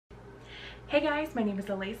Hey guys, my name is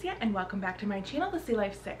Alacia and welcome back to my channel, The Sea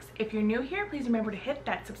Life 6. If you're new here, please remember to hit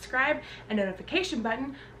that subscribe and notification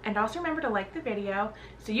button, and also remember to like the video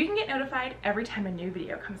so you can get notified every time a new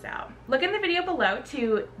video comes out. Look in the video below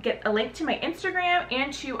to get a link to my Instagram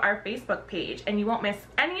and to our Facebook page, and you won't miss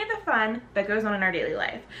any of the fun that goes on in our daily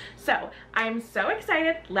life. So I'm so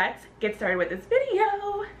excited. Let's get started with this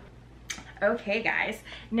video. Okay guys,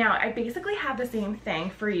 now I basically have the same thing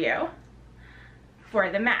for you. For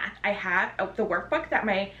the math, I have the workbook that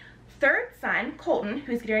my third son, Colton,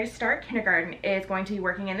 who's getting ready to start kindergarten, is going to be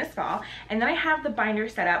working in this fall. And then I have the binder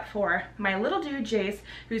set up for my little dude, Jace,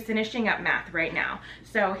 who's finishing up math right now.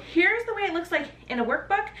 So here's the way it looks like in a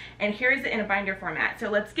workbook, and here's it in a binder format. So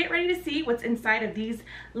let's get ready to see what's inside of these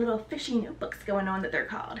little fishy notebooks going on that they're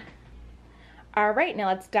called. All right, now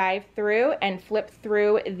let's dive through and flip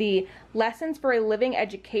through the Lessons for a Living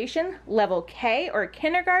Education Level K or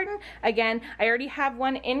kindergarten. Again, I already have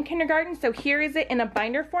one in kindergarten, so here is it in a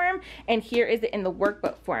binder form and here is it in the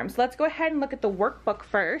workbook form. So let's go ahead and look at the workbook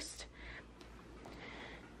first.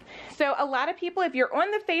 So a lot of people, if you're on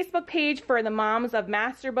the Facebook page for the moms of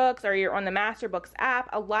Masterbooks or you're on the Masterbooks app,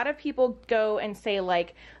 a lot of people go and say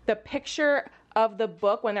like the picture of the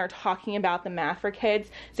book when they're talking about the math for kids.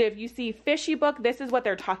 So if you see fishy book, this is what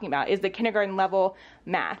they're talking about, is the kindergarten level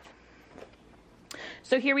math.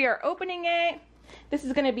 So here we are opening it. This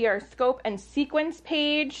is going to be our scope and sequence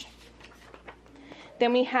page.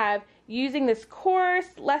 Then we have using this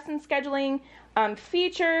course, lesson scheduling,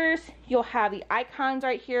 features. You'll have the icons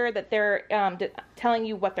right here that they're telling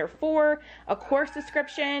you what they're for, a course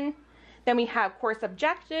description. Then we have course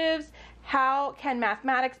objectives. How can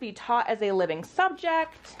mathematics be taught as a living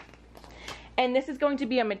subject? And this is going to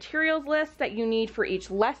be a materials list that you need for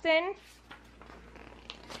each lesson.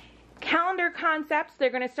 Calendar concepts.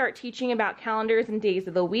 They're going to start teaching about calendars and days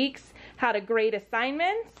of the weeks, how to grade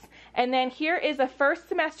assignments. And then here is a first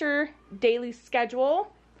semester daily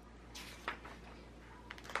schedule.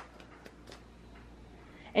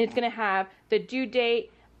 And it's going to have the due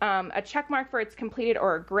date, a check mark for it's completed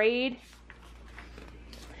or a grade.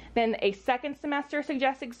 Then a second semester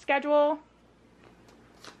suggested schedule.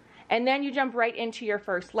 And then you jump right into your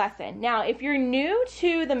first lesson. Now, if you're new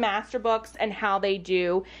to the Masterbooks and how they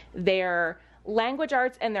do their language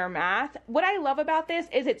arts and their math, what I love about this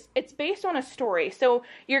is it's based on a story. So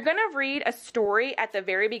you're going to read a story at the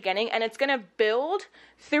very beginning and it's going to build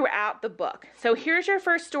throughout the book. So here's your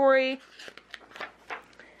first story.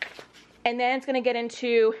 And then it's going to get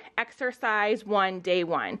into exercise 1, day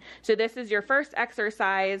 1. So this is your first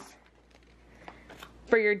exercise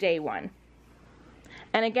for your day 1.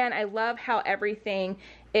 And again, I love how everything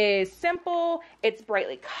is simple. It's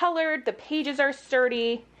brightly colored. The pages are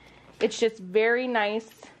sturdy. It's just very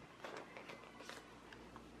nice.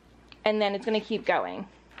 And then it's going to keep going.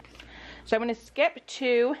 So I'm going to skip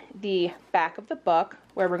to the back of the book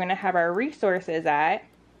where we're going to have our resources at.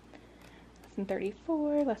 Lesson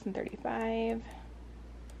 34, lesson 35.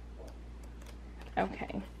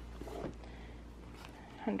 Okay.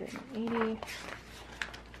 180.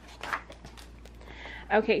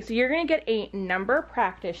 Okay, so you're going to get a number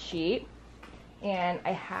practice sheet, and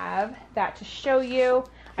I have that to show you.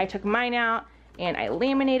 I took mine out and I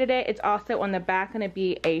laminated it. It's also on the back going to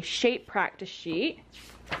be a shape practice sheet.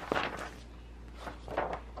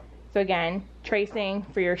 So again, tracing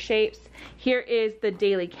for your shapes. Here is the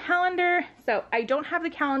daily calendar. So I don't have the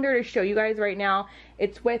calendar to show you guys right now.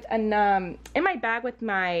 It's with in my bag with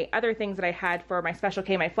my other things that I had for my Special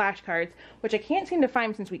K, my flashcards, which I can't seem to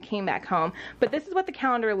find since we came back home. But this is what the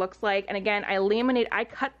calendar looks like. And again, I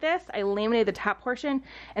cut this, I laminated the top portion,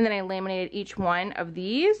 and then I laminated each one of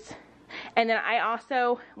these. And then I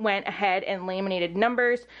also went ahead and laminated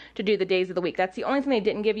numbers to do the days of the week. That's the only thing they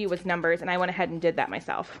didn't give you was numbers, and I went ahead and did that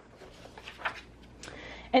myself.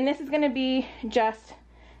 And this is going to be just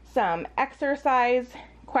some exercise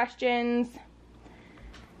questions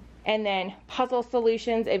and then puzzle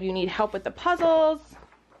solutions if you need help with the puzzles.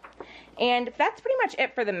 And that's pretty much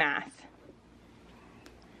it for the math.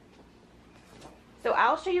 So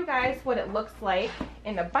I'll show you guys what it looks like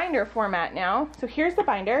in the binder format now. So here's the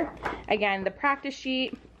binder. Again, the practice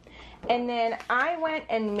sheet. And then I went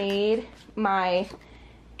and made my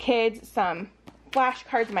kids some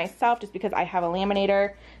flashcards myself just because I have a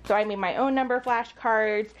laminator. So I made my own number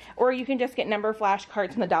flashcards, or you can just get number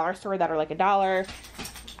flashcards from the dollar store that are like $1.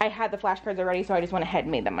 I had the flashcards already, so I just went ahead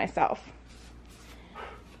and made them myself.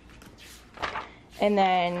 And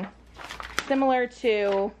then similar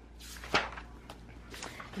to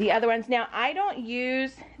the other ones. Now, I don't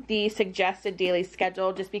use the suggested daily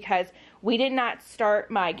schedule just because we did not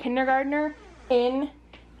start my kindergartner in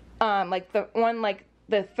like the one like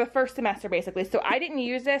the first semester basically. So I didn't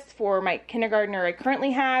use this for my kindergartner I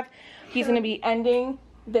currently have. He's going to be ending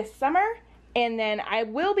this summer, and then I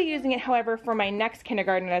will be using it, however, for my next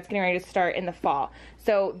kindergartner that's getting ready to start in the fall.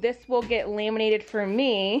 So this will get laminated for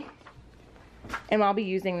me, and I'll be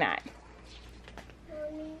using that.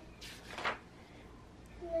 Mommy,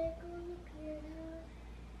 can I go on the piano?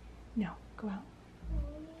 No, go out.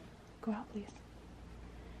 Mommy. Go out, please.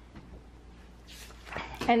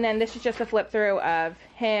 And then this is just a flip through of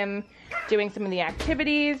him doing some of the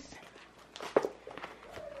activities.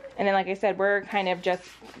 And then, like I said, we're kind of just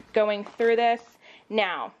going through this.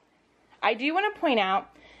 Now, I do want to point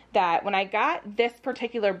out that when I got this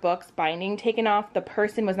particular book's binding taken off, the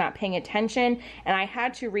person was not paying attention, and I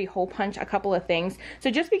had to re-hole punch a couple of things.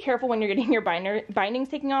 So just be careful when you're getting your bindings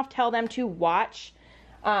taken off. Tell them to watch.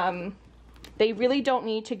 They really don't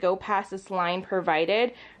need to go past this line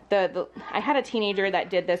provided. I had a teenager that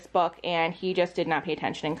did this book, and he just did not pay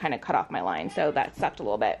attention and kind of cut off my line, so that sucked a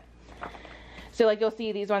little bit. So like you'll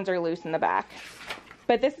see, these ones are loose in the back.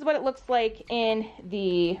 But this is what it looks like in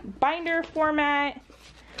the binder format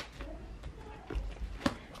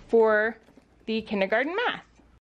for the kindergarten math.